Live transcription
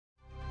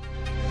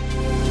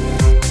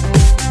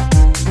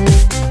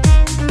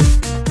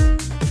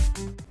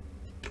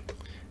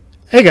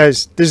Hey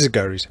guys, this is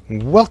Garies.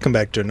 Welcome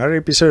back to another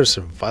episode of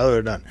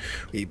Survival Done.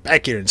 We're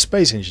back here in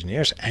Space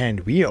Engineers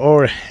and we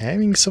are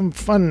having some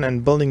fun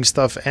and building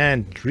stuff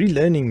and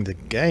relearning the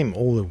game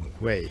all the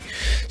way.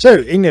 So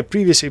in the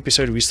previous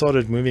episode we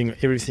started moving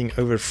everything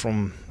over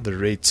from the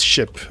red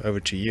ship over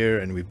to here,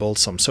 and we built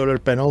some solar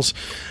panels.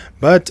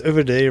 But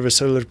over there the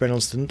solar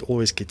panels didn't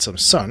always get some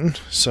sun.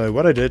 So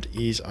what I did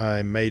is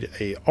I made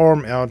a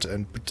arm out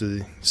and put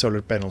the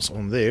solar panels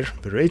on there.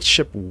 The red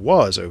ship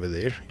was over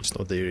there, it's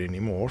not there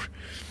anymore.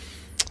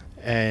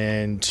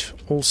 And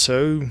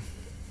also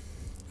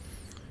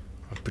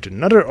I put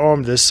another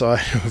arm this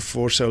side with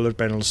 4 solar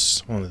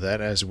panels on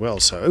that as well.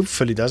 So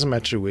hopefully it doesn't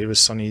matter where the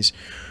sun is,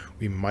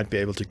 we might be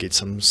able to get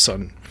some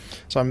sun.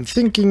 So I'm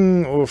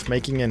thinking of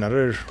making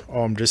another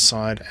arm this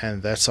side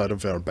and that side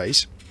of our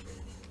base,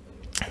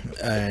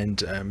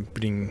 and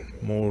putting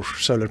more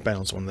solar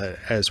panels on that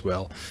as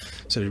well,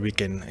 so that we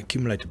can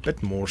accumulate a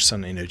bit more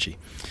sun energy.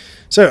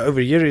 So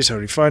over here is our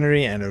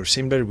refinery and our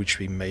assembler, which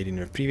we made in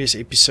a previous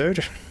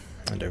episode,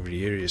 and over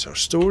here is our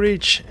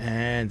storage,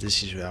 and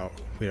this is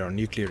where our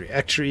nuclear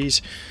reactor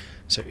is.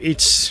 So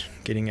it's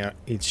getting out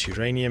its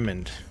uranium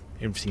and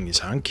everything is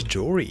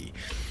hunky-dory.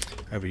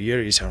 Over here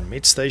is our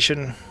med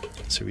station,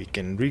 so we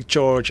can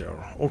recharge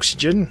our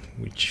oxygen,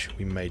 which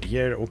we made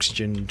here,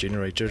 oxygen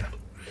generator,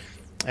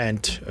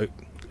 and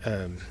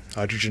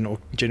hydrogen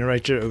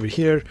generator over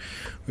here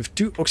with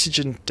 2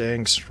 oxygen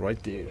tanks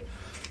right there.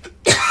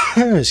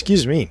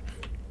 Excuse me.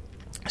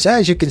 So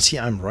as you can see,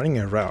 I'm running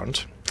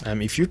around.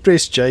 If you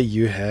press J,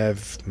 you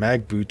have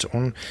mag boots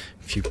on.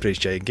 If you press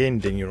J again,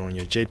 then you're on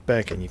your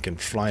jetpack and you can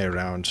fly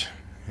around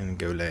and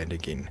go land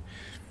again.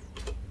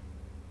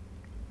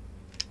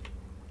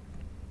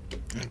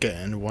 Okay,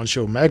 and once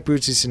your mag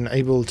boots is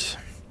enabled,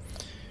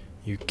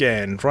 you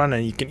can run,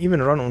 and you can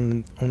even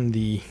run on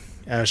the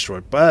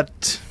asteroid,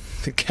 but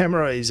the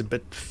camera is a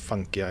bit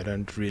funky. I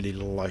don't really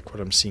like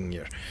what I'm seeing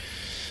here.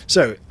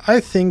 So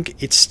I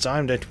think it's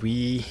time that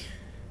we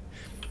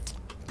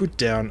put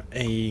down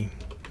a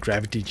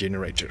gravity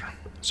generator.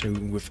 So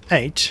with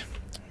 8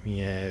 we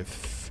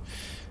have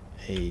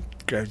a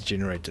gravity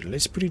generator.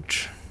 Let's put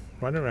it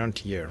right around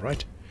here,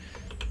 right?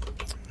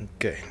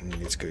 Okay,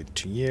 let's go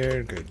to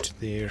here, go to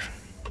there.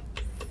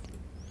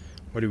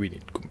 What do we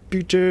need?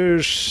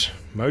 Computers,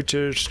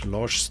 motors,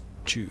 large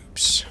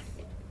tubes.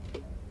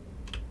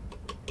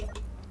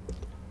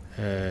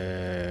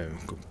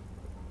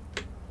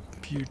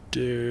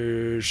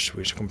 Computers,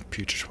 where's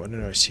computers? Why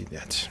don't I see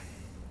that?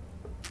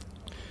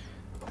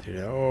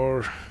 There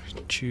are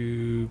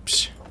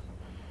tubes,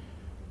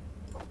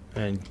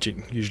 and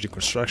usually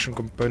construction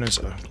components.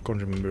 I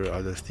can't remember the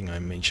other thing I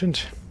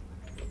mentioned.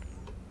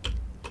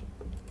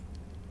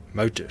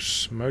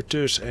 Motors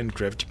and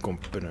gravity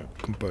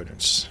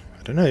components.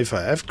 I don't know if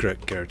I have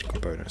gravity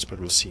components, but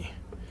we'll see.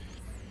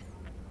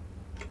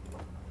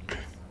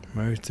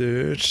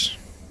 Motors.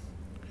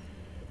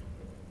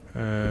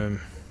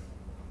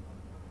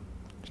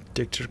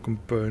 Detector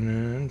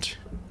component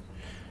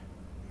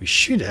we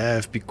should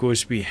have,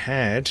 because we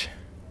had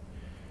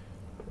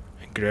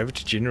a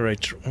gravity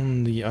generator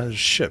on the other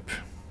ship.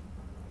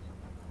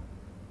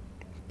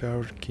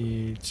 Power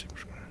kits.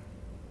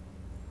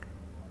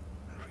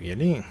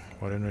 Really?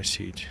 Why don't I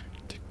see it?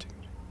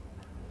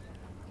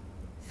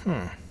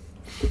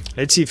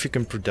 Let's see if we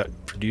can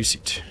produce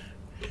it.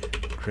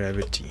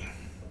 Gravity.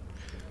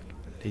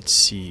 Let's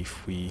see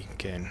if we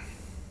can.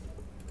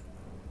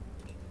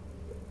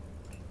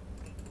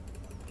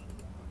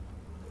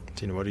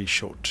 Then what is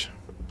short?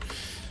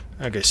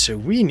 Okay, so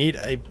we need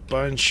a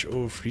bunch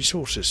of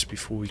resources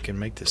before we can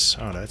make this.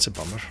 Oh, that's a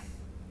bummer.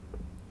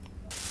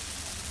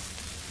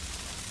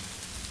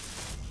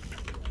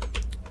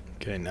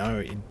 Okay, now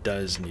it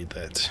does need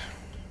that.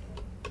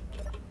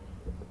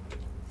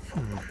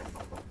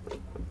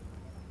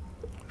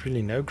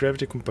 Really, no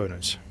gravity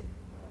components.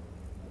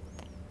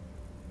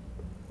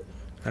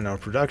 And our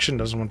production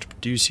doesn't want to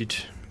produce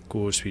it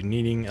because we're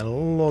needing a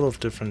lot of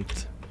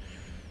different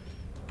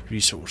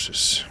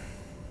resources.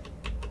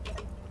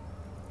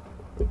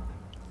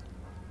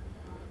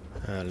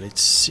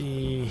 Let's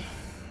see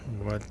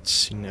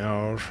what's in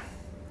our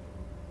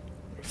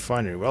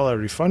refinery. Well, our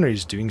refinery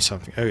is doing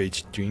something. Oh,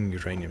 it's doing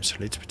uranium, so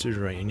let's put the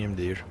uranium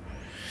there.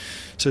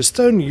 So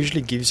stone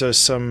usually gives us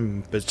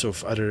some bits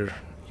of other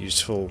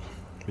useful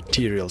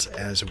materials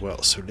as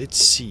well, so let's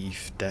see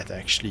if that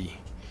actually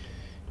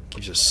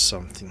gives us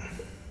something.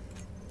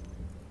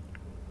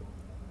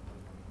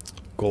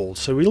 Gold,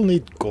 so we'll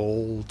need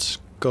gold,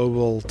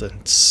 cobalt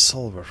and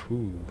silver.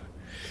 Ooh.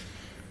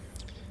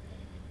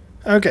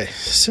 Okay,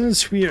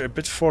 since we are a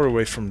bit far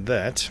away from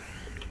that,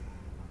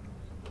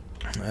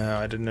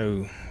 I don't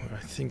know, I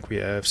think we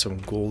have some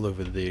gold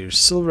over there.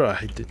 Silver,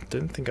 I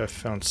don't think I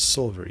found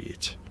silver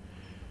yet.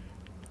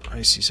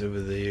 Ice is over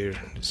there.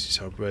 This is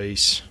our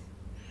base.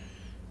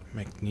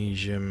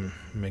 Magnesium,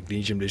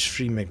 there's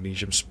 3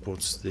 magnesium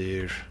spots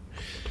there.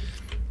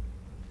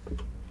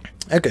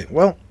 Okay,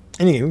 well,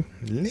 anyway,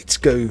 let's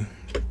go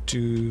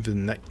to the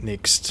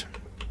next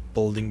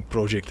building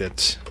project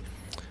that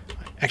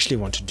I actually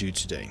want to do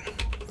today.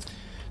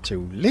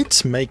 So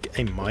let's make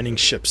a mining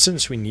ship,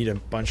 since we need a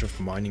bunch of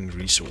mining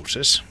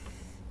resources.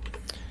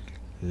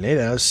 Let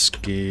us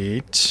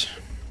get...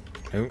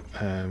 go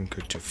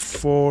to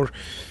 4.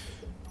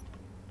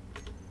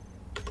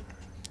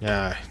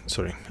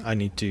 Sorry, I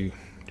need to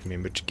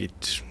remember to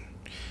get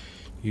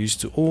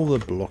used to all the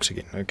blocks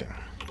again. Okay.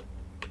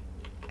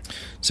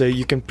 So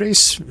you can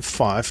press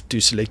 5 to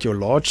select your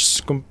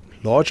large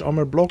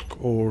armor block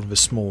or the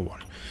small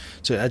one.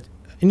 So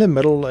in the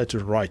middle at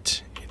the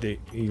right,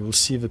 you will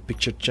see the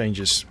picture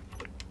changes.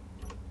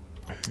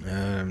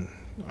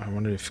 I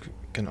wonder if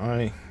can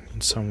I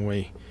in some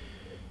way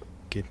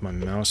get my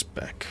mouse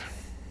back.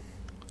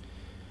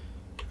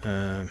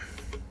 No,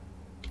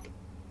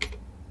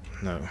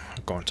 I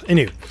can't.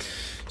 Anyway,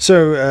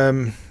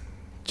 so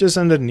just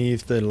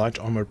underneath the light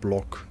armor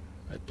block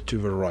to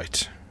the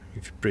right,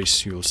 if you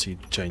press, you will see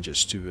it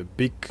changes to a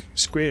big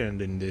square, and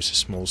then there's a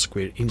small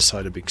square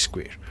inside a big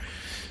square.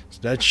 So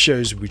that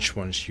shows which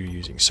ones you're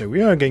using. So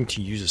we are going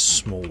to use a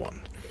small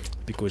one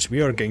because we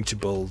are going to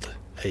build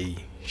a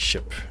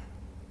ship.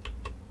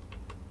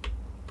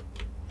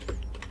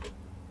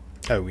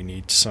 Oh, we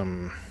need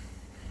some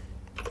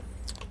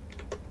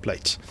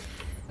plates.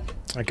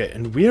 Okay,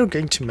 and we are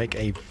going to make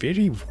a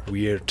very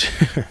weird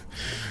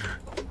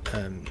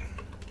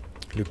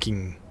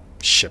looking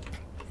ship.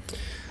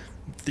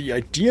 The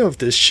idea of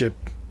this ship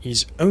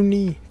is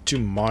only to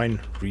mine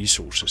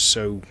resources,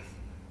 so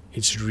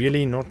it's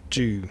really not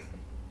to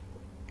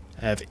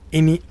have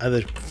any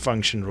other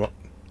function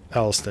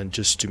else than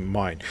just to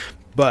mine.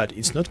 But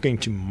it's not going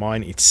to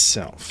mine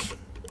itself.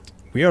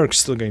 We are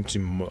still going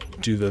to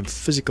do the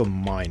physical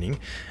mining,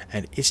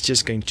 and it's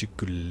just going to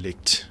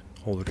collect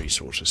all the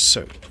resources.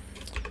 So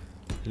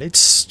let's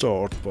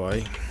start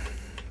by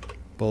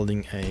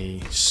building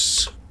a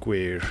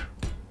square.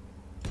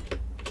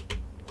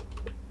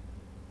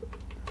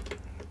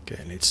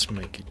 Okay, let's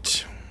make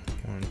it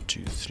 1,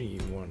 2, 3,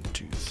 1,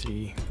 2,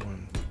 3,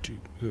 1, 2,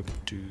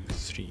 2,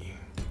 3,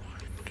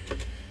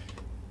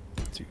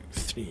 2,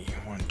 3,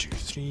 1, 2,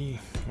 3,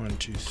 1,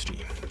 2,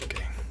 3.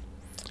 Okay.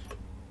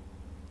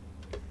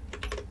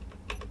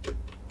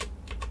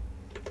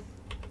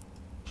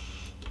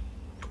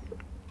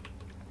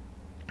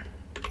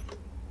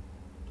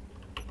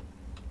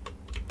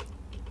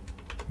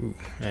 Ooh,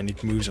 and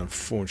it moves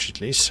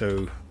unfortunately,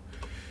 so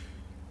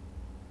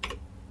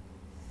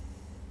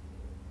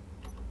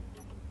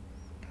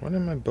what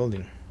am I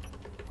building?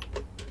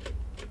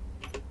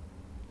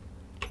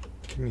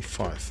 Give me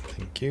 5,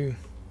 thank you.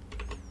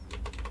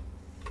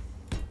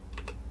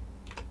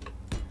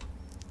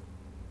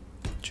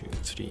 Two,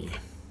 3.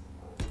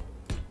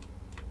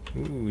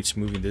 Ooh, it's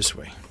moving this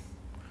way.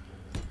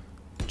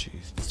 2,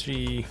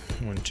 3,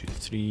 1, 2,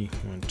 3,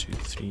 1, 2,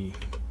 3,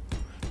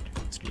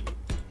 2, 3.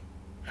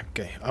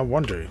 Okay, I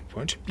wonder,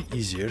 won't it be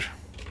easier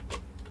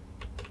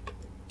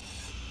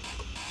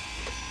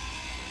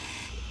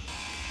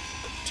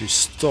to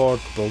start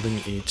building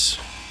it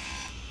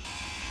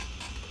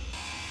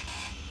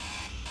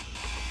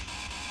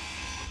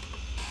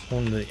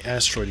on the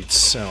asteroid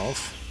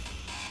itself?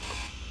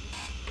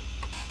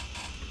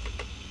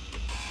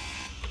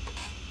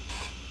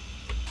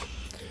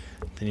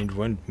 Then it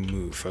won't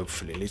move,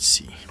 hopefully. Let's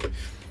see.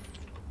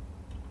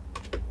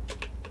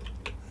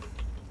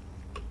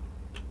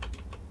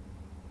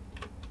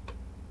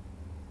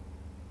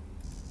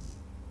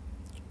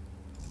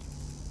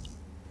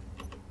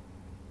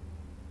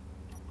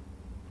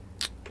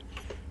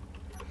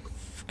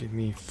 Give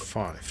me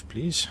 5,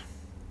 please.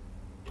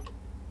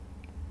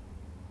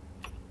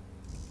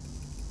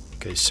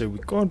 Okay, so we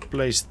can't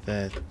place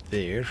that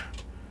there.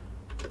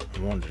 I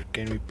wonder,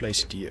 can we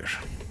place it here?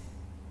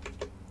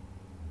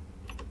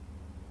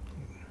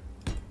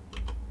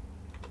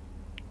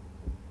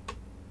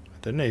 I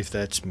don't know if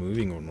that's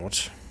moving or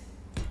not.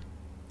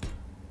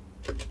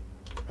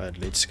 But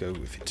let's go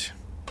with it.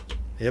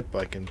 Yep,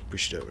 I can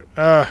push it over.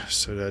 Ah,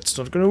 so that's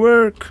not gonna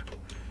work.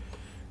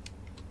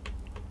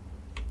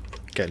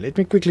 Okay, let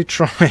me quickly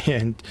try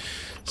and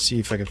see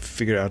if I can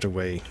figure out a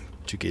way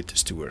to get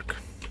this to work.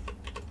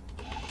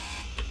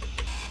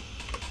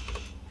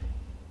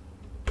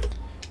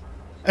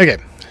 Okay,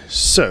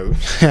 so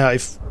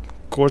I've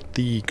got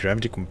the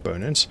gravity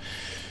components.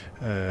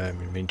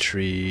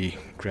 Inventory,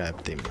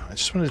 grab them. I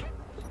just want to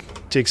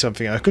take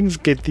something. I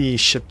couldn't get the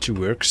ship to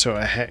work, so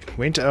I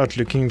went out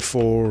looking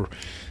for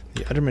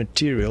the other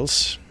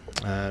materials.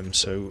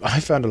 So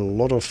I found a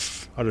lot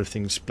of other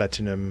things,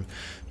 platinum,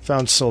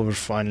 found silver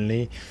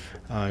finally.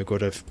 I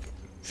got a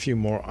few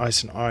more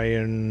ice and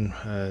iron,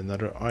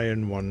 another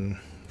iron one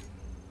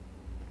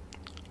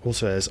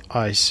also has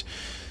ice,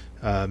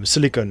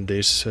 silicone,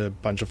 there's a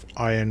bunch of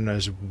iron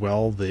as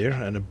well there,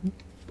 and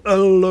a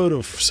lot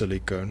of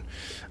silicone.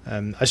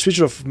 I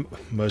switched off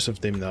most of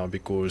them now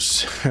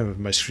because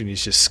my screen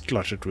is just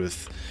cluttered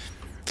with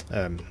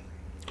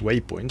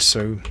waypoints,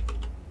 so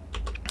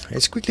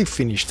let's quickly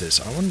finish this.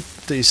 I want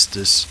to test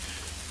this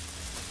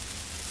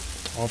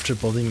after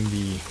building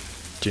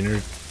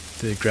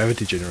the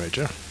gravity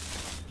generator.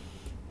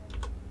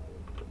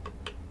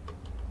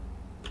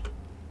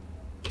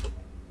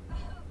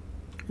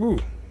 Ooh,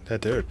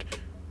 That hurt.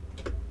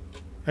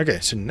 Okay,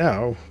 so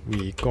now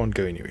we can't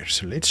go anywhere.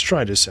 So let's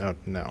try this out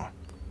now.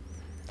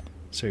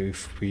 So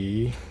if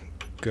we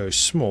go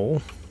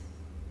small,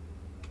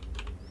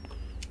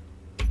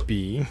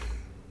 B,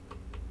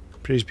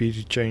 press B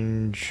to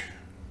change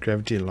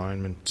gravity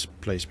alignment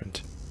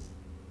placement.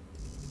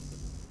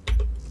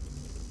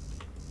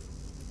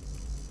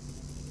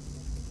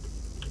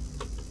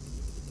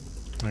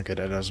 Okay,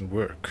 that doesn't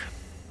work.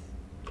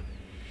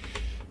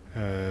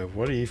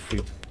 What if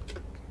we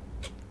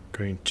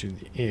go into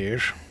the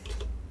air?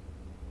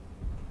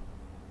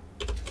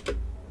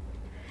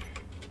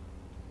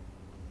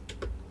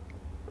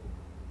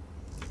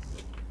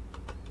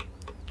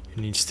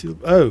 You need still.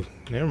 Oh,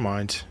 never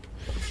mind.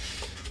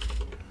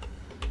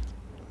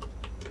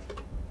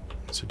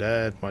 So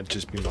that might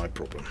just be my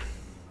problem.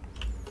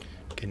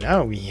 Okay,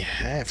 now we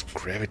have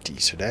gravity,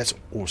 so that's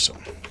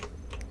awesome.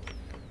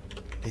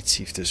 Let's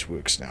see if this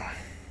works now.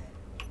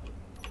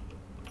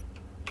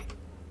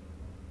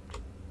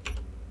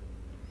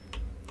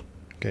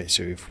 Okay,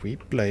 so if we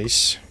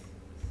place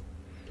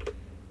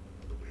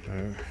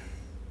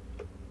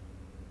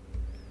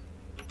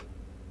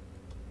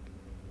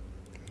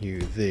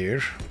you there,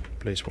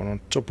 place one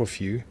on top of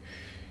you.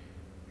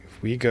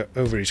 If we go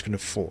over, it's going to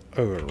fall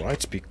over,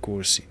 right?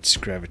 Because it's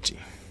gravity.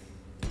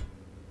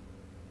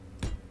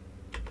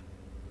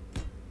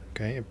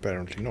 Okay,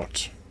 apparently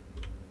not.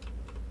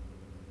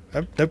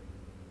 Nope.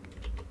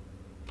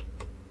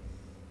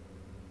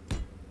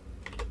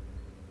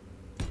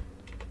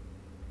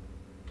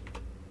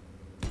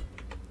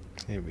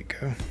 There we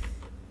go.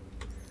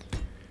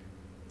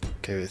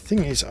 Okay, the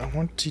thing is, I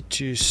want it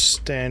to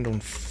stand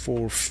on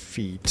 4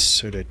 feet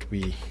so that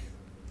we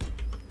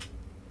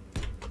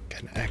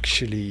can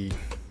actually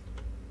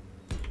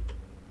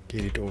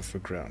get it off the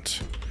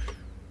ground.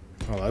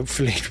 Well,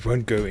 hopefully it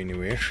won't go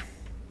anywhere.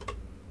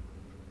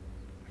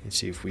 Let's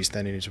see if we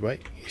stand in its way.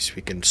 Yes,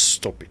 we can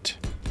stop it.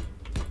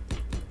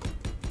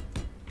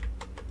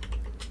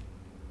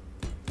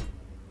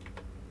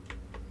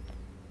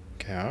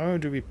 Okay, how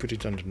do we put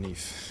it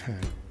underneath?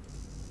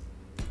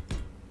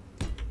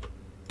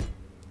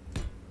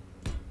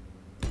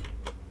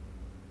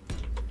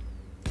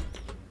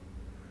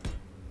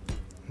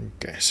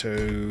 Okay,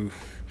 so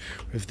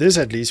with this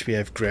at least we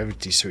have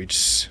gravity, so it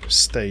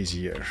stays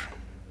here.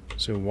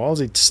 So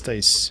whilst it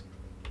stays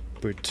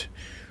put,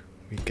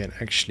 we can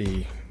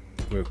actually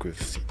work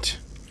with it.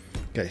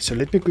 Okay, so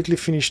let me quickly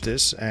finish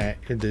this.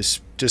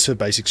 This just a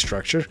basic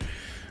structure.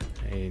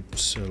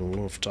 It's a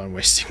lot of time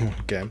wasting on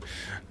cam,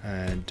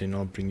 and then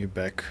I'll bring you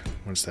back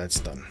once that's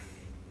done.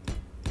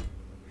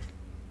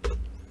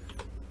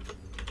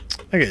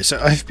 Okay, so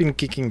I've been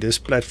kicking this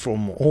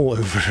platform all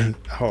over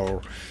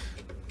our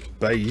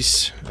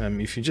base.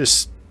 If you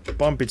just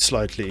bump it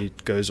slightly,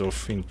 it goes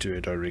off into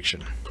a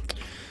direction.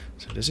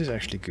 So this is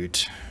actually good.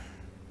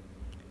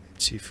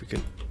 Let's see if we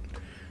can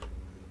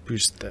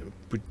push that,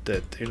 put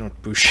that there,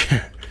 not push,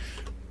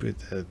 put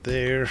that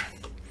there.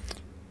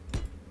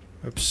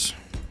 Oops.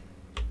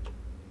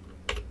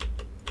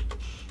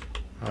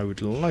 I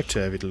would like to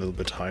have it a little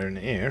bit higher in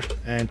the air,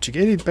 and to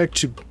get it back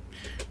to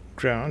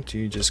ground,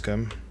 you just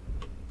come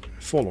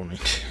fall on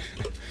it.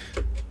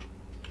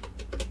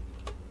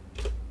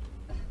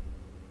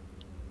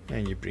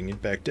 And you bring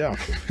it back down.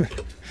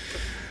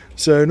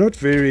 So not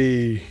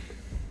very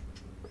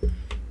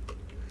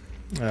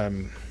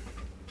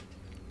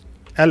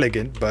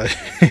elegant, but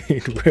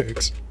it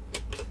works.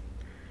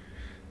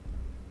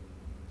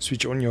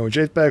 Switch on your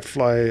jetpack,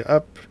 fly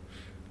up,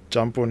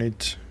 jump on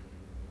it,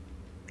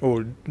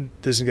 or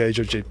disengage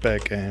your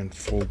jetpack and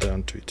fall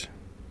down to it.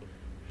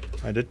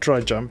 I did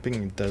try jumping,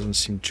 it doesn't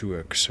seem to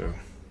work, so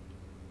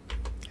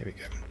here we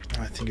go.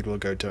 I think it will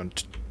go down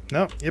to,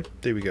 no, yep,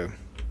 there we go.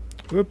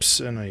 Whoops,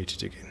 and I hit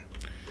it again.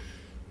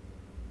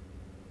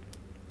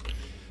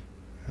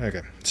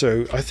 Okay,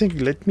 so I think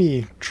let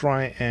me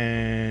try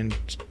and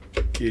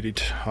get it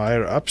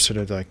higher up so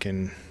that I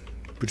can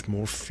put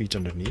more feet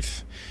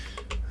underneath.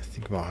 I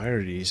think the higher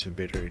it is, the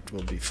better it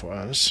will be for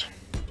us.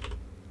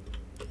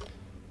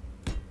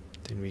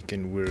 Then we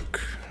can work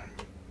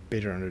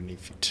better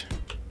underneath it.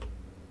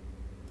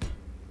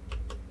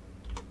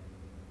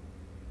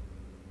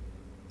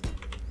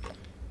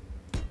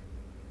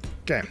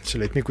 Okay, so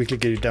let me quickly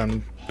get it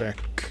down,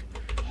 back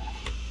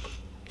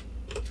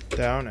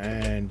down,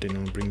 and then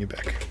I'll bring you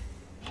back.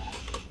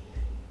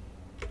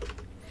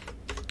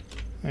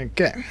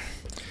 Okay,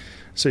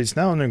 so it's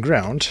now on the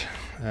ground.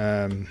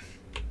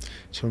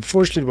 So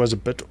unfortunately it was a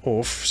bit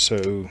off,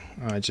 so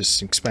I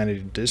just expanded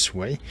it this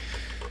way.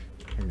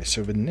 Okay,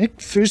 so the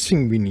first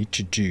thing we need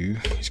to do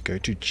is go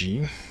to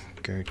G,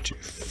 go to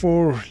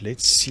 4.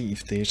 Let's see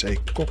if there's a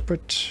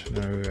cockpit.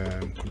 No,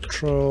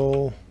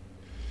 control,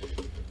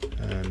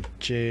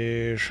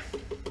 chair,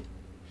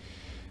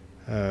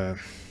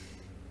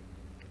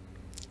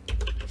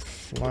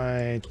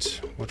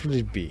 flight. What would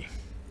it be?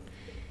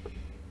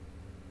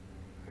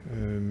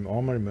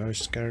 Armor,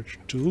 mouse, character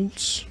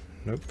tools.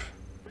 Nope.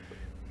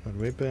 Not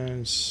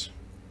weapons.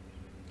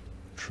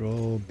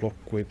 Control,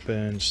 block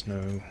weapons.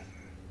 No.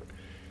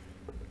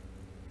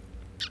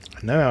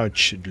 I know how it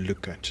should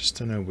look, I just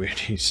don't know where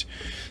it is.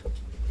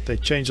 They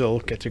changed the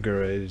whole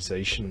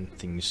categorization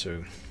thing,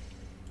 so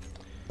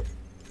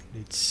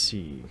let's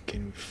see.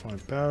 Can we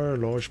find power,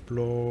 large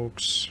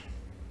blocks?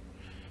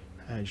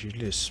 It's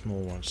usually a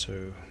small one,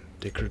 so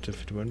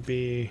decorative it won't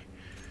be.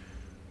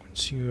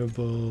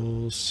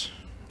 Consumables,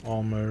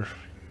 armor,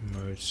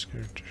 modes.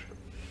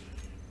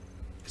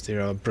 Is there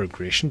a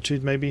progression to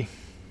it maybe?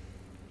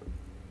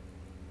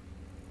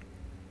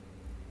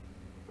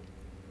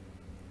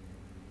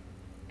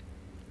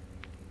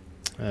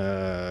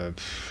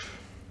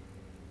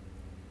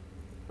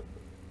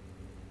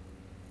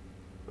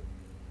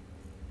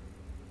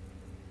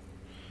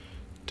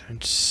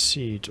 Don't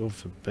see it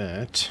off the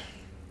bat.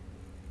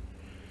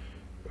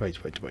 Wait,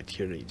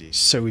 here it is.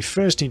 So we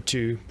first need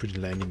to put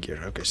landing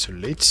gear. Okay, so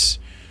let's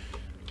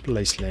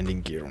place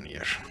landing gear on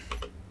here.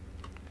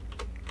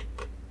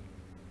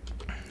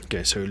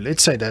 Okay, so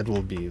let's say that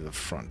will be the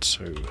front.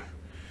 So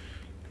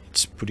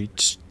let's put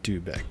it 2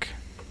 back.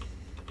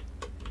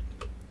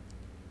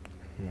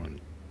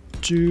 1,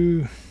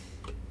 2.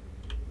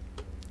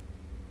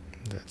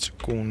 That's a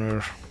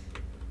corner.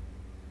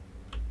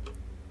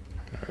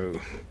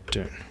 Oh,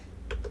 turn.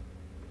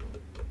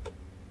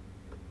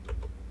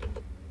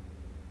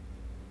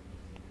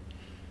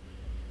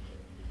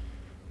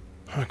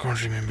 I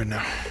can't remember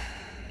now.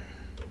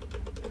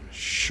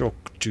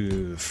 Shock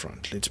to the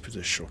front. Let's put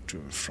a shock to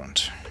the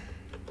front.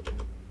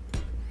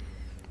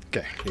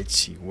 Okay, let's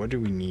see. What do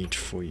we need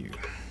for you?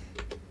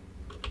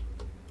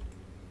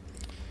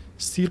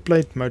 Steel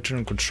plate, motor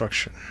and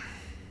construction.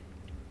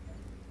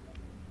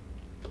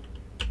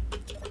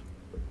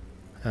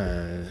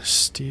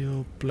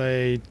 Steel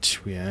plate,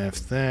 we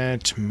have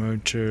that.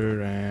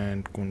 Motor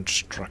and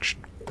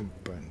construction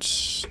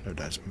components. No,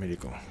 that's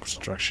medical.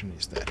 Construction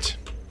is that.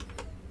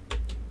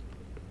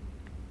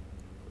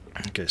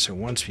 Okay, so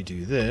once we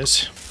do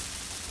this,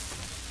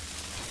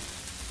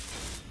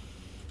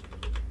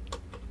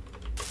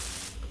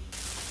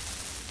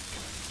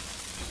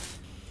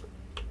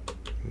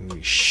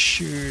 we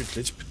should,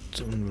 let's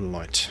put on the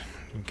light.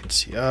 You can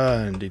see,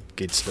 and it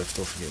gets left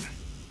off again.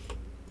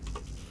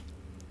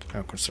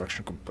 Our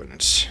construction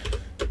components.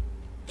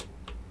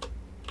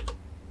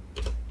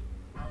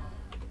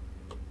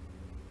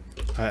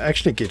 I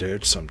actually get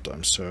hurt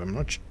sometimes, so I'm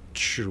not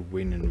sure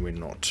when and when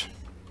not.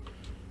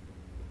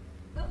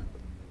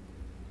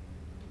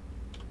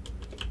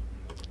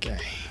 Okay,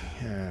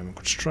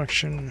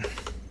 construction.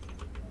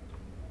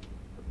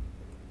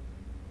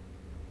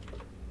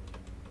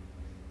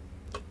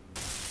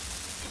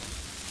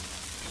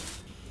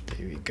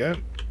 There we go.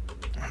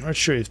 I'm not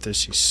sure if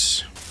this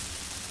is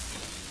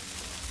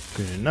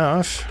good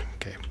enough.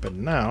 Okay, but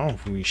now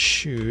we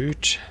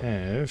should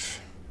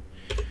have,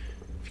 if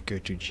you go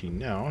to G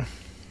now,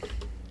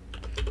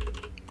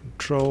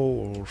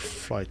 control or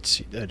flight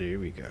seat. Oh, there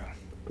we go.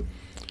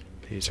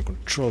 There's a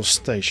control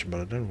station,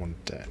 but I don't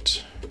want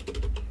that.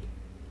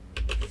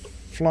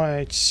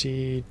 Flight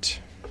seat.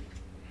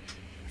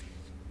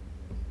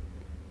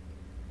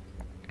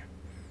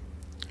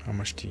 How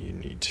much do you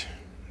need?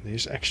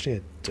 There's actually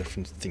a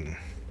different thing.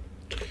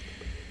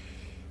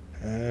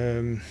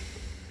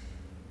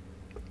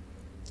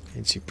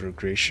 Let's see,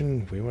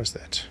 progression. Where was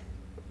that?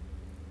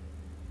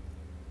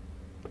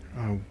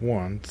 I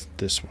want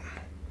this one.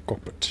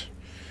 Cockpit.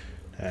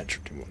 That's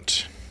what we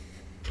want.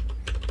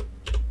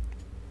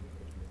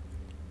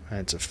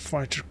 That's a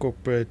fighter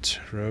cockpit,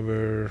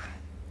 rover.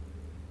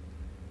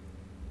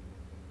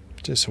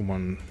 Just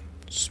one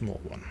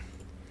small one.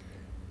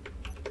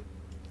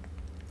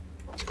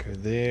 Let's go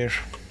there.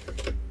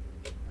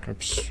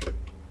 Oops.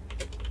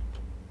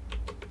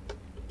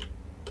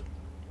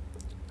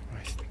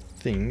 I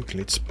think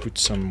let's put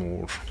some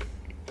more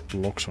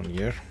blocks on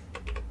here.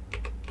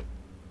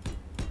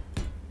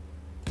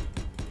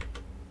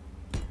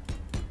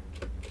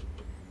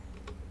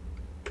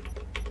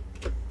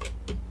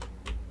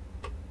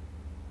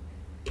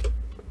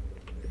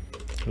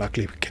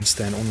 Luckily we can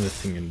stand on the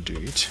thing and do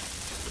it.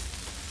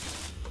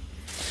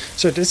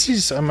 So this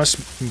is, I must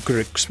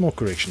correct, small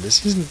correction,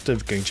 this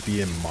isn't going to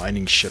be a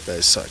mining ship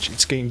as such,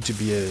 it's going to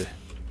be a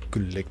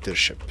collector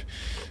ship.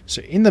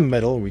 So in the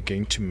middle we're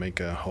going to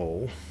make a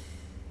hole.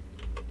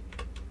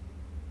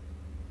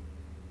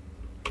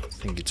 I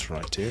think it's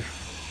right there.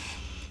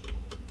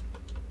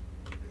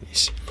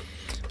 Yes.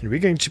 And we're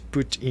going to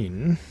put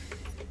in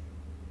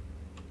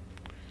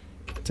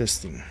this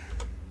thing.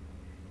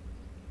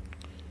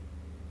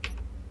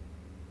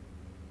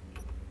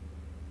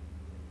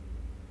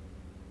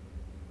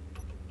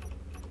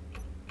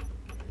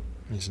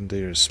 Isn't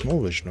there a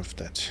small version of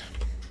that?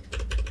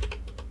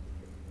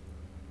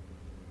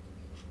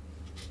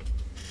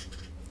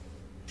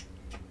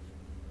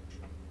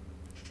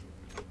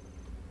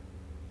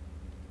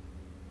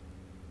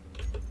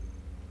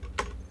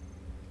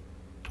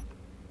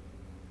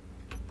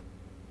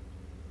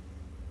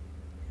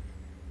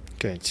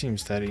 Okay, it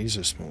seems that is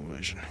a small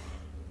version.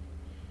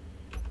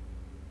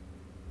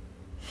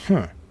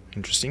 Huh,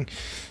 interesting.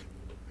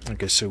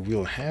 Okay, so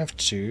we'll have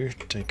to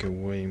take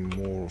away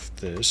more of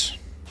this.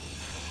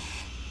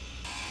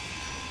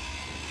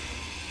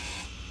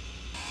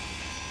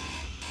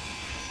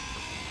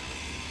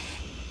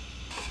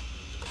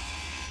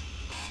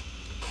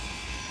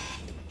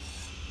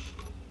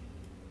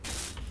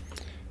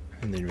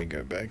 And then we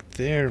go back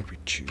there, we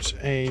choose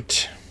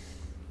 8.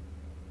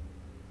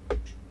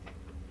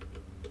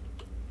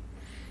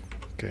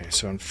 Okay,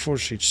 so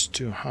unfortunately it's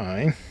too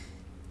high.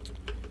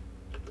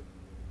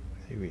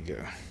 Here we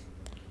go.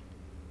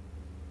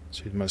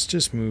 So it must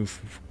just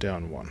move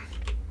down 1.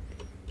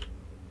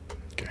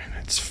 Okay,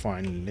 that's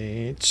fine.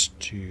 Let's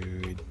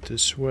do it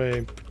this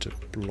way. Put a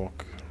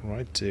block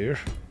right there.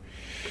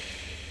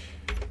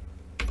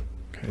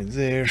 Okay,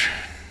 there.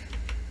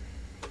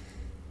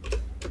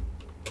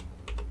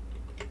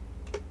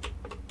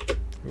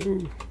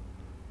 Ooh,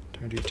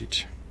 don't eat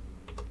it.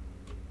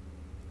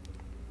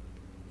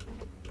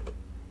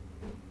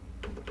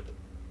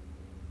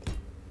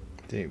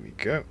 There we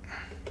go.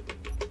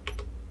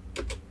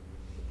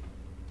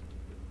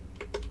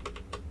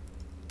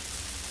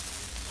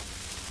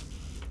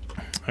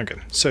 Okay,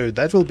 so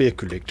that will be a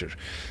collector.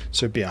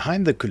 So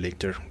behind the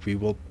collector we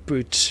will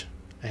put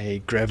a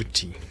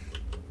gravity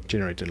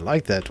generator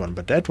like that one,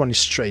 but that one is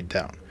straight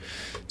down.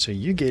 So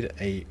you get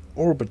a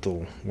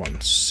orbital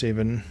one,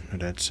 7,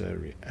 that's a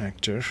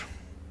reactor.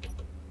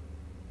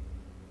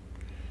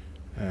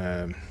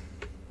 We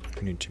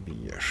need to be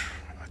here.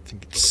 I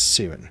think it's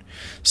 7.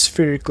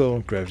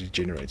 Spherical gravity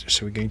generator.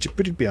 So we're going to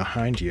put it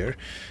behind here.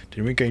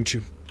 Then we're going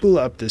to pull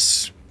up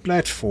this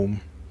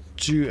platform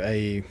to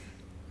a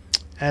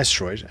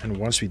asteroid, and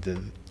once we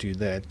do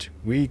that,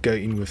 we go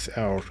in with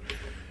our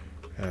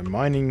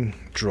mining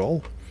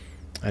drill,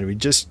 and we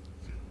just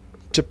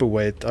chip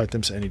away at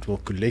items, and it will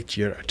collect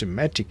here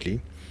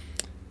automatically,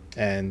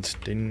 and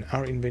then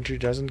our inventory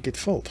doesn't get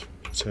filled.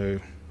 So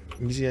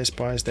easy as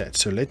pie as that.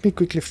 So let me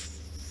quickly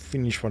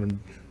finish what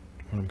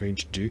I'm going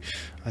to do.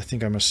 I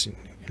think I must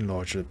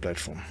enlarge the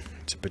platform.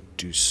 It's a bit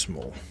too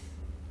small.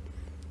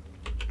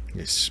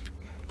 Yes,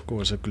 of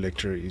course a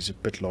collector is a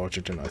bit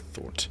larger than I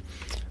thought.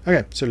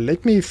 Okay, so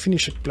let me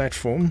finish the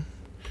platform.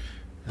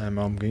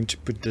 I'm going to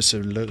put this a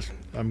little.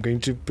 I'm going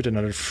to put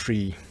another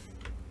 3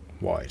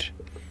 wide,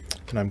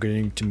 and I'm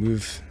going to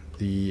move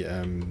the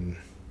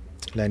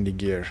landing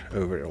gear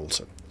over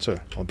also. So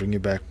I'll bring you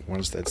back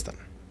once that's done.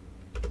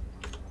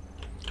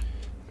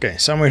 Okay,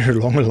 somewhere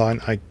along the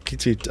line I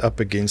get it up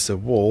against the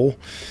wall,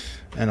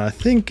 and I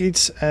think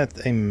it's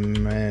at a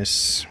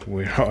mass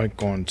where I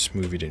can't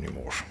move it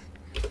anymore.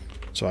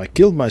 So I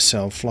killed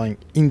myself flying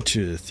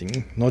into the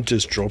thing, not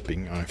just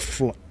dropping. I've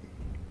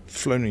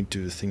flown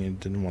into the thing and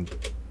didn't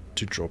want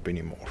to drop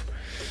anymore.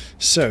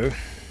 So,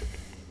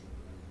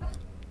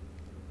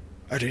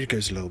 oh, there it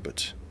goes a little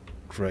bit.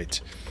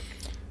 Great.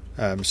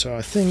 So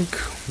I think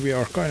we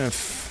are kind of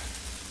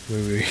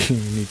where we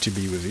need to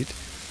be with it.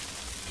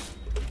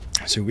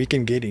 So we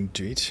can get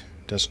into it.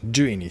 Doesn't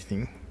do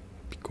anything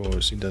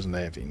because it doesn't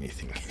have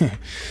anything.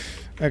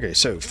 Okay,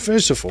 so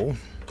first of all,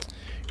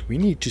 we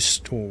need to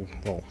store,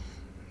 well,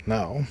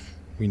 now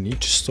we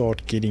need to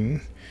start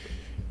getting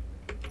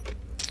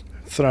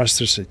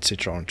thrusters,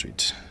 etc. onto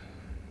it.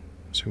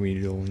 So we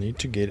will need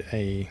to get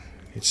a,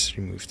 let's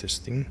remove this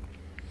thing,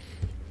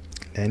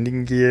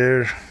 landing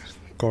gear,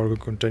 cargo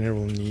container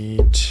will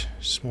need,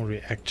 small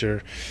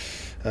reactor,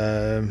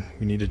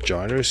 we need a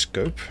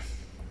gyroscope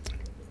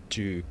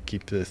to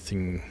keep the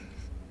thing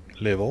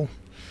level,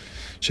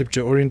 ship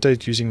to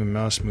orientate using the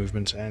mouse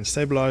movements, and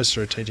stabilize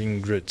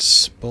rotating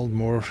grids. Build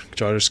more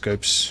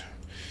gyroscopes.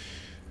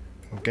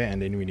 Okay,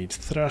 and then we need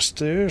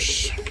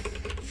thrusters,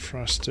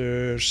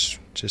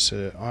 just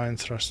a iron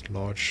thrust,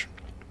 large.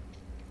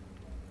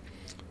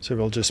 So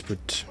we'll just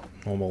put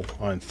normal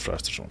iron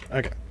thrusters on.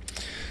 Okay,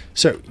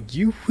 so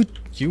you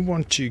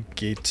want to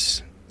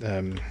get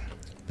the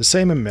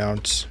same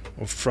amount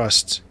of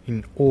thrust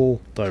in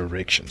all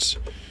directions.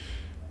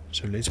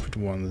 So let's put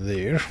one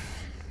there,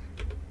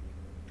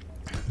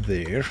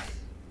 there.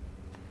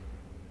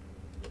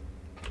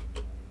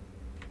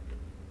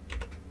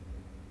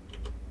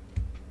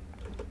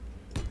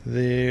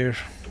 There,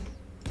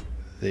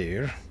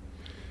 there.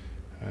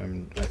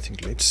 I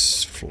think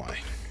let's fly.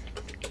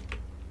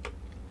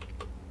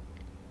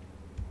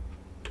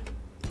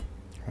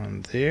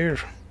 One there,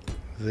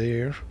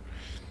 there.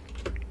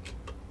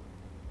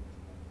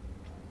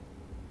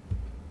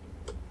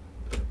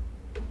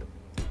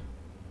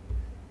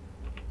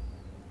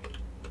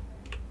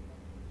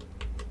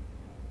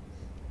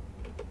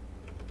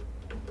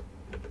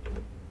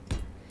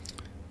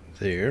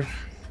 There.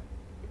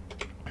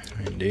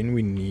 And then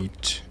we need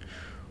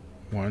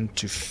one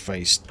to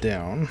face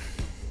down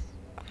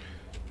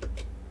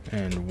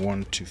and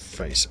one to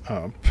face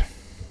up.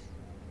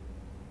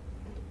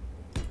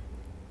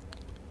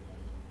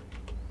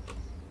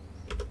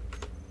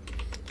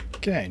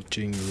 Okay,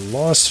 doing the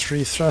last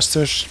 3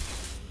 thrusters.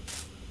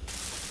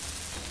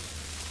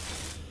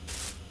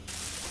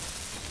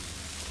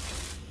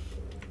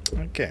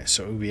 Okay,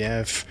 so we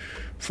have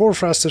 4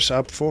 thrusters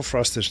up, 4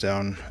 thrusters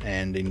down,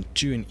 and then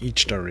 2 in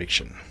each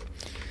direction.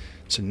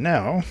 So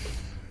now,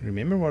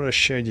 remember what I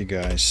showed you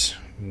guys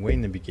way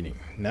in the beginning.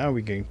 Now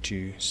we're going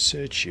to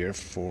search here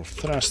for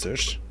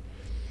thrusters,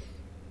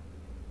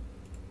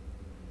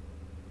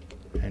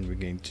 and we're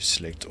going to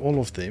select all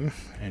of them,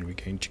 and we're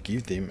going to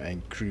give them a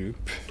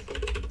group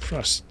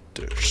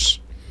thrusters.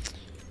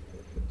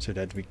 so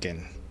that we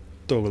can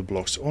toggle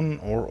blocks on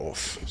or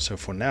off. So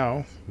for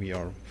now we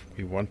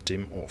want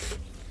them off.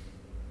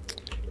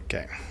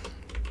 Okay.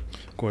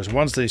 Of course,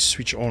 once they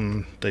switch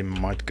on, they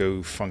might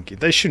go funky.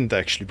 They shouldn't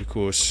actually,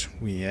 because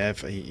we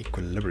have a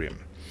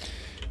equilibrium.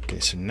 Okay,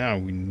 so now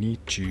we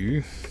need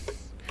to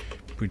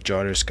put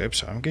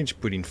gyroscopes. I'm going to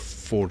put in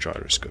 4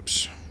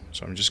 gyroscopes.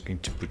 So I'm just going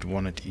to put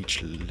 1 at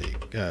each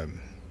leg,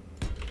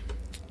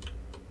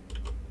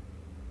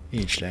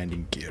 each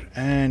landing gear,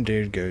 and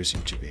there it goes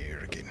into the air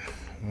again.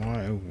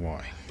 Why oh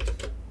why?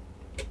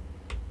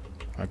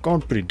 I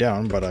can't put it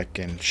down, but I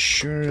can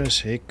sure as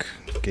heck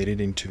get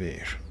it into the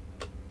air.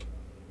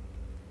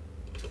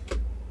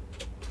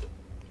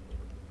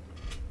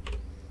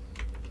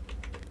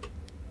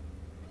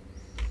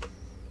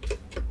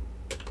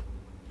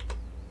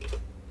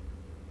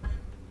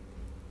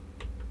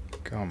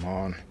 Come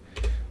on.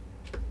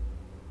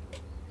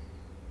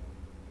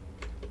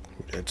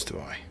 Oh, that's the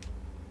eye.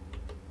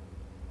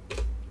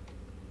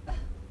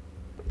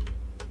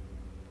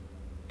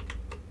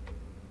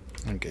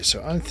 Okay,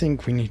 so I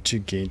think we need to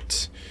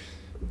get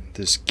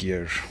this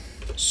gear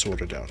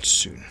sorted out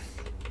soon.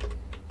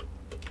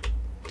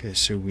 Okay,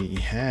 so we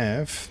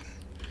have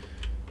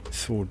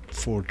 4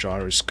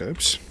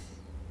 gyroscopes.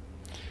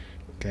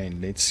 Okay,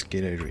 let's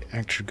get a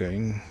reactor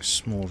going.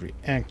 Small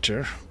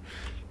reactor.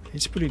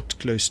 Let's put it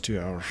close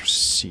to our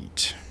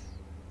seat.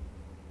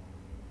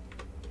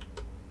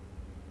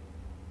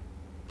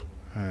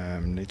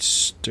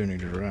 Let's turn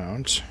it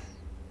around.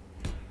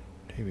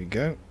 There we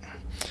go.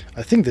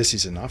 I think this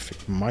is enough.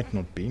 It might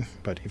not be,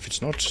 but if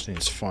it's not, then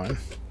it's fine.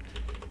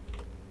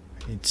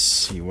 Let's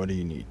see, what do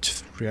you need?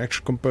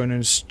 Reactor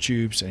components,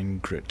 tubes,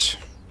 and grit.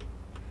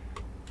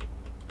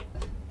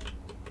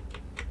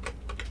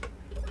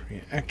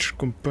 Reactor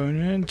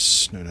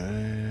components. No,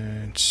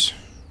 that's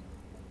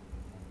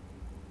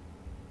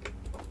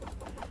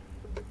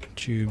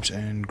tubes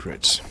and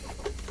grids.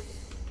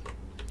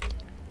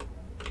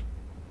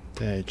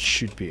 That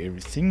should be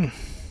everything.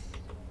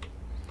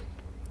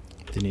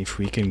 Then if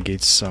we can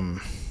get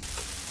some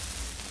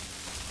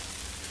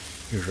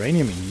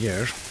uranium in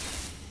here,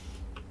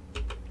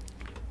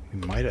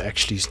 we might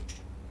actually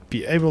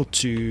be able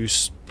to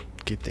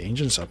get the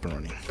engines up and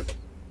running.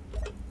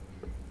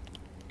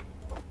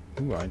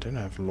 Ooh, I don't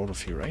have a lot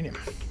of uranium.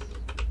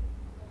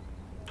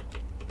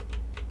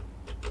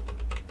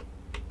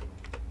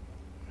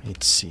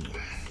 Let's see.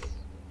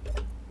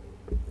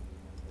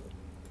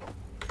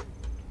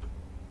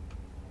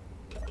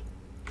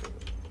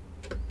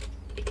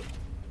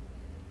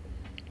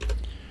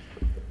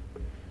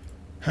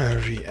 A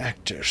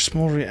reactor,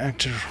 small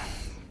reactor,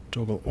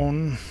 toggle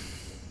on.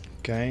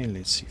 Okay,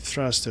 let's see,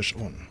 thrusters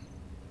on.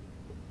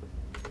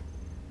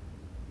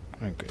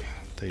 Okay,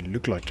 they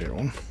look like they're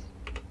on.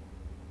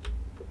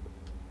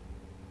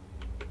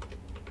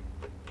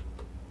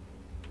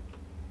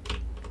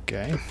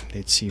 Okay,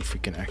 let's see if we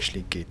can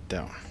actually get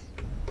down.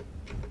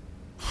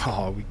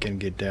 Oh, we can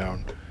get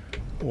down.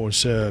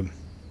 Awesome.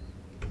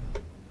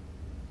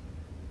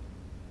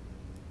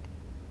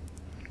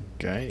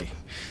 Okay,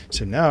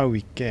 so now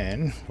we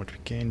can, what we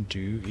can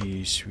do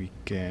is we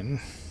can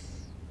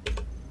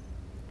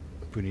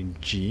put in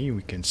G,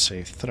 we can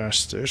say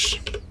thrusters.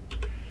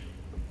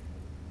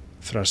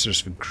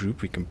 Thrusters for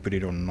group, we can put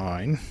it on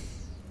 9.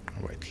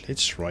 Alright,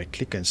 let's right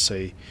click and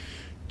say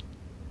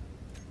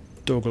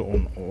toggle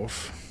on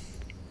off.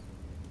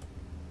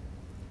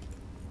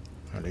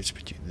 Now let's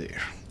put you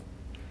there.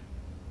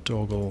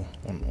 Toggle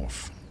on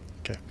off.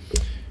 Okay,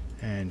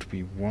 and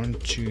we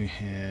want to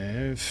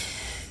have,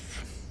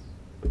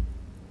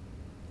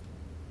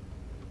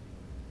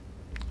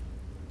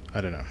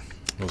 I don't know,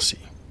 we'll see.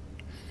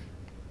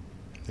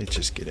 Let's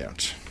just get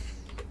out.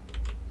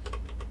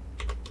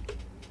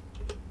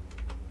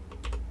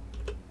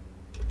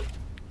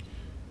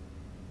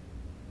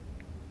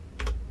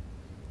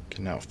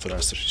 Okay, now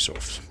thrusters is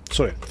off.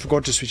 Sorry,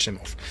 forgot to switch them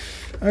off.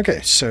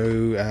 Okay, so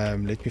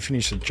let me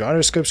finish the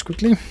gyroscopes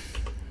quickly.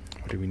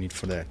 What do we need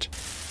for that?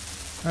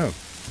 Oh,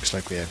 looks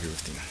like we have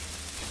everything.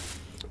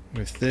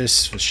 With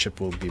this, the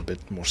ship will be a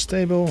bit more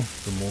stable,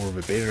 the more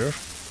the better.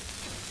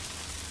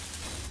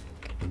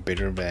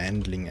 Better the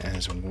handling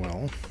as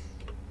well.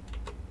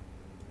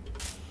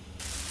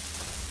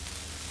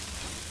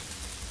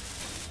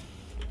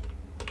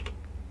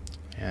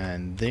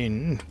 And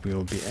then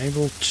we'll be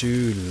able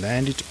to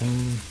land it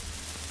on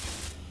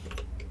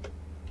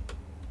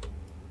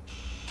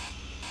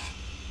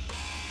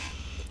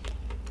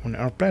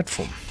our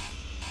platform.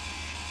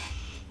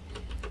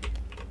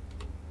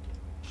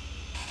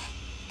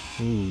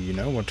 Ooh, you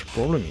know what the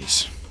problem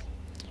is?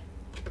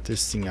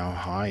 This thing, how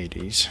high it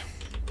is.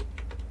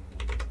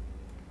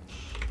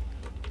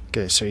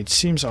 Okay, so it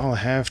seems I'll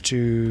have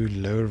to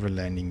lower the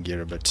landing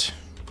gear a bit,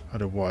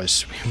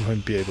 otherwise we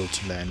won't be able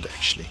to land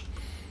actually.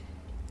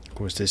 Of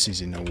course, this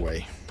is in a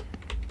way.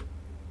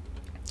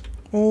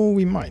 Or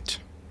we might.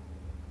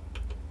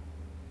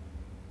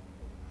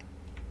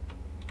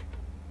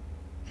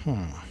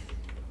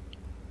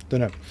 Don't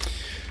know.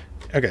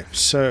 Okay,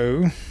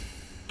 so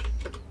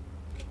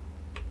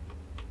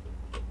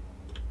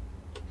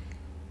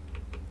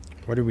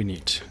what do we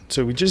need?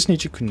 So we just need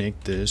to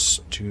connect this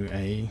to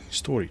a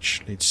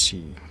storage. Let's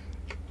see.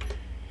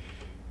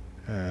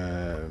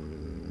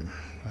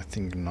 I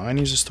think 9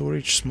 is a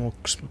storage, small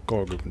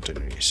cargo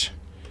container is.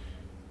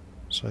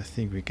 So I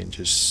think we can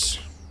just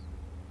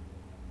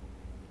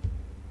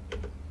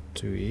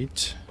do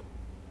it.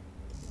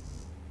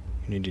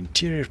 You need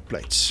interior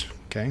plates,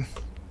 okay.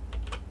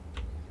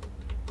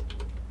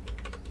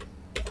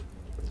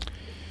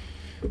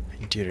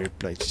 Interior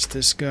plate is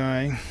this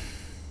guy.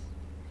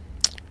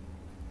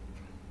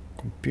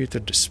 Computer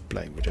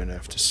display, we don't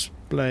have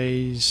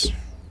displays.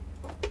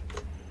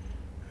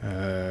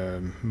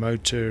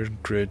 Motor,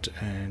 grid,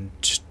 and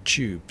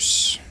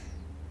tubes.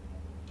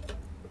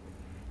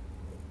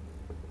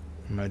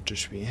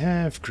 Motors we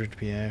have, grid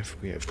we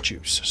have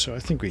tubes. So I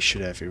think we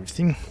should have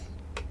everything.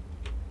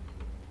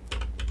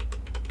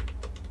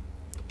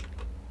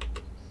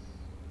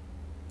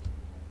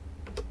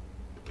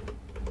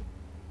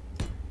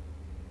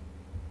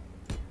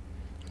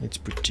 Let's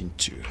put in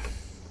 2.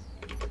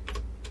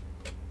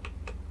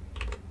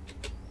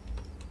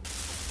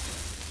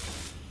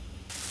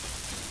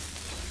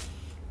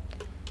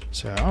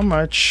 So how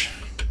much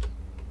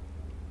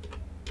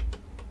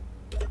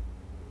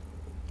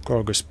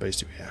cargo space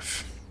do we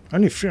have?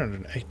 Only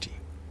 380.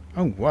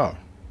 Oh wow,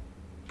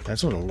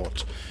 that's not a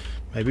lot.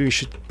 Maybe we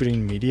should put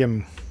in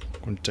medium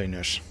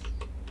containers.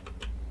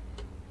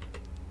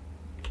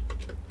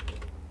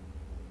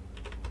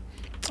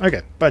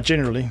 Okay, but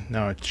generally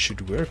now it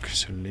should work.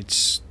 So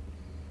let's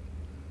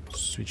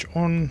switch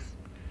on,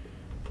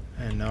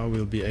 and now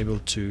we'll be able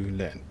to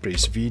land.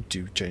 Press V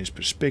to change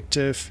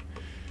perspective.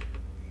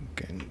 You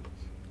can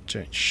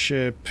change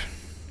ship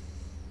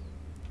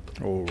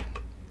or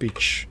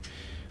pitch.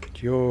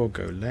 Go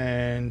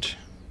land,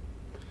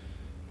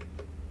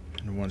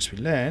 and once we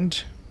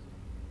land,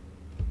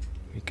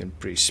 we can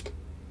press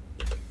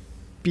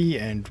P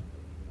and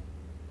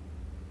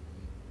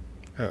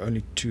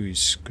only 2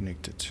 is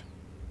connected.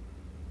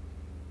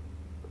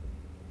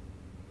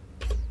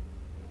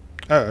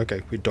 Oh,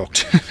 okay, we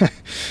docked.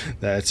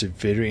 That's a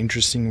very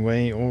interesting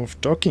way of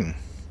docking.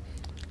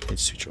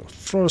 Let's switch off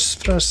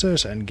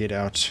thrusters and get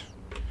out.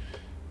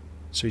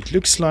 So it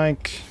looks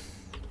like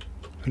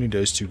only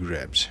those 2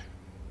 grabs.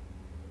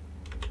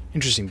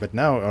 Interesting, but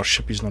now our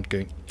ship is not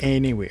going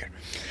anywhere.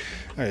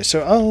 Okay,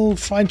 so I'll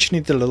fine-tune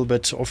it a little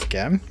bit off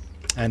cam,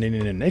 and then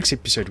in the next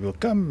episode we'll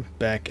come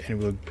back and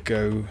we'll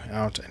go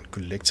out and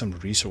collect some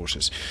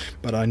resources.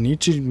 But I need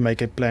to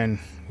make a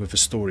plan with the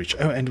storage.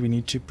 Oh, and we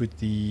need to put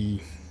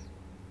the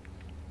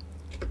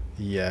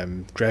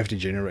gravity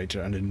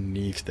generator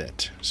underneath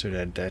that so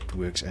that that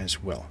works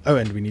as well. Oh,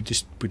 and we need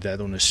to put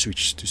that on a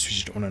switch to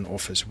switch it on and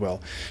off as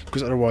well,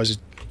 because otherwise it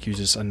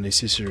uses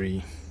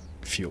unnecessary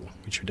fuel,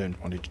 which we don't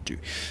want it to do.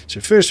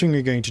 So first thing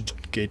we're going to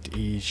get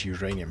is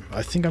uranium.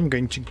 I think I'm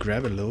going to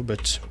grab a little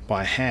bit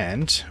by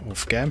hand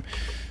off cam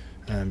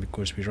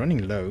because we're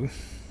running low.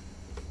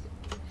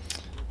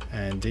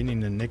 And then in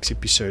the next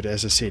episode,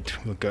 as I said,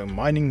 we'll go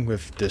mining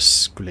with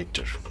this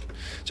collector.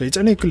 So it's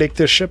only a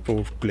collector ship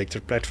or collector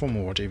platform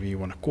or whatever you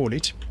want to call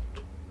it.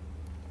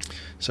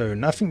 So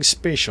nothing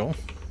special.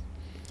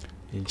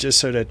 It's just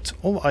so that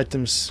all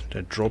items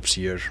that drops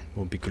here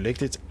will be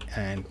collected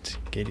and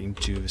get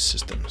into the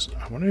systems.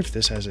 I wonder if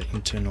this has an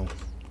internal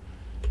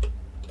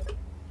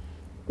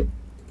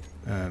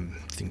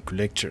thing.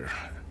 Collector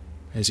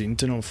has an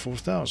internal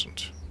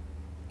 4000.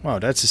 Wow,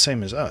 that's the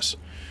same as us.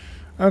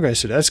 Okay,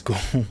 so that's cool.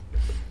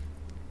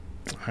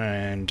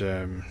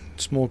 And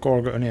small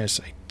cargo only has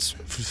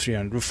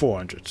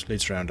 400.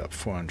 Let's round up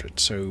 400.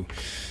 So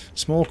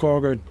small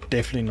cargo,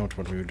 definitely not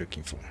what we were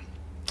looking for.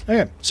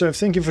 Okay, so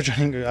thank you for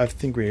joining. I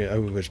think we're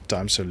over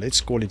time, so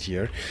let's call it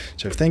here.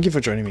 So thank you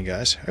for joining me,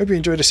 guys. Hope you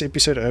enjoyed this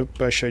episode. I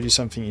hope I showed you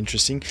something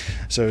interesting.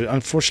 So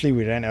unfortunately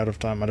we ran out of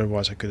time,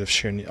 otherwise I could have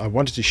shown you. I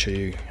wanted to show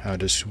you how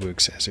this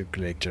works as a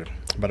collector,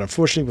 but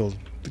unfortunately we'll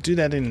do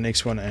that in the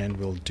next one, and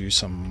we'll do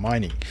some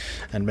mining,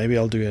 and maybe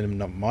I'll do a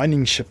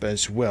mining ship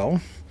as well.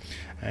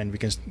 And we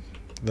can,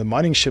 the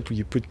mining ship,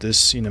 you put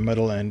this in the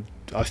middle, and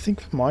I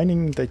think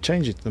mining, they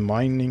changed it. The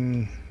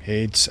mining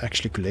heads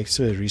actually collect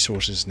the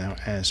resources now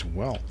as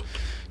well,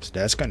 so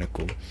that's kind of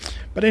cool.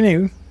 But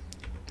anyway,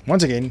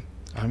 once again,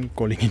 I'm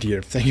calling it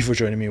here. Thank you for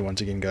joining me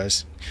once again,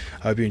 guys.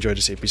 I hope you enjoyed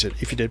this episode.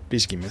 If you did,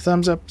 please give me a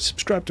thumbs up,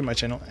 subscribe to my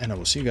channel, and I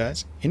will see you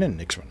guys in the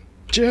next one.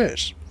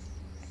 Cheers.